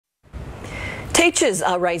Teachers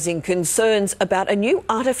are raising concerns about a new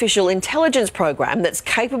artificial intelligence program that's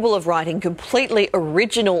capable of writing completely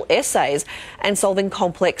original essays and solving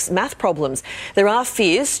complex math problems. There are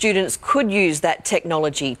fears students could use that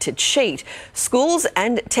technology to cheat. Schools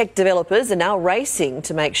and tech developers are now racing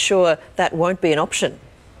to make sure that won't be an option.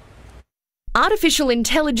 Artificial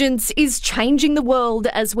intelligence is changing the world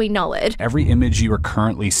as we know it. Every image you are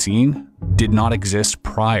currently seeing did not exist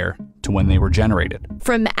prior to when they were generated.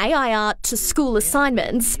 From AI art to school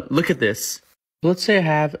assignments. Look at this. Let's say I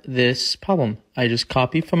have this problem. I just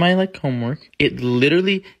copy from my homework. It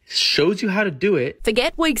literally shows you how to do it.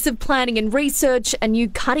 Forget weeks of planning and research. A new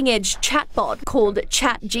cutting-edge chatbot called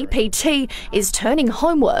ChatGPT is turning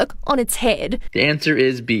homework on its head. The answer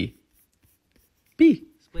is B. B.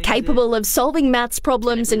 Capable of solving maths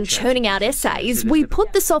problems and churning out essays, we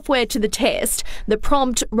put the software to the test. The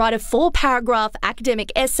prompt, write a 4-paragraph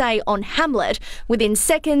academic essay on Hamlet. Within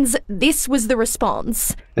seconds, this was the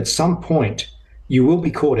response. At some point, you will be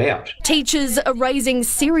caught out. Teachers are raising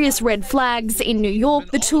serious red flags. In New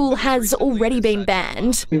York, the tool has already been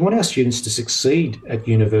banned. We want our students to succeed at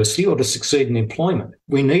university or to succeed in employment.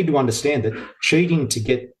 We need to understand that cheating to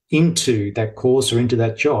get into that course or into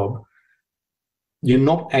that job, you're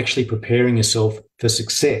not actually preparing yourself for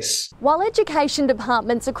success. While education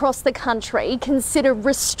departments across the country consider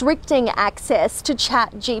restricting access to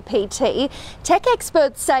ChatGPT, tech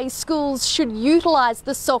experts say schools should utilise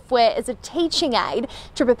the software as a teaching aid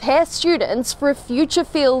to prepare students for a future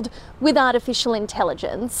filled with artificial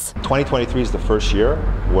intelligence. 2023 is the first year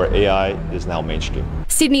where AI is now mainstream.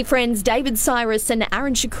 Sydney friends David Cyrus and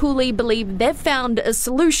Aaron Shakuli believe they've found a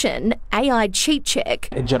solution: AI cheat check.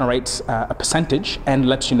 It generates a percentage and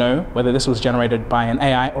lets you know whether this was generated by an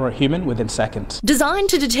AI or a human within seconds. Designed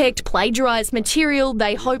to detect plagiarized material,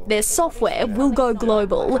 they hope their software will go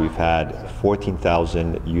global. We've had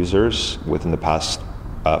 14,000 users within the past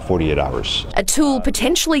 48 hours. A tool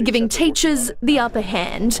potentially giving teachers the upper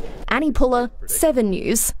hand. Annie Puller, 7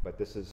 News.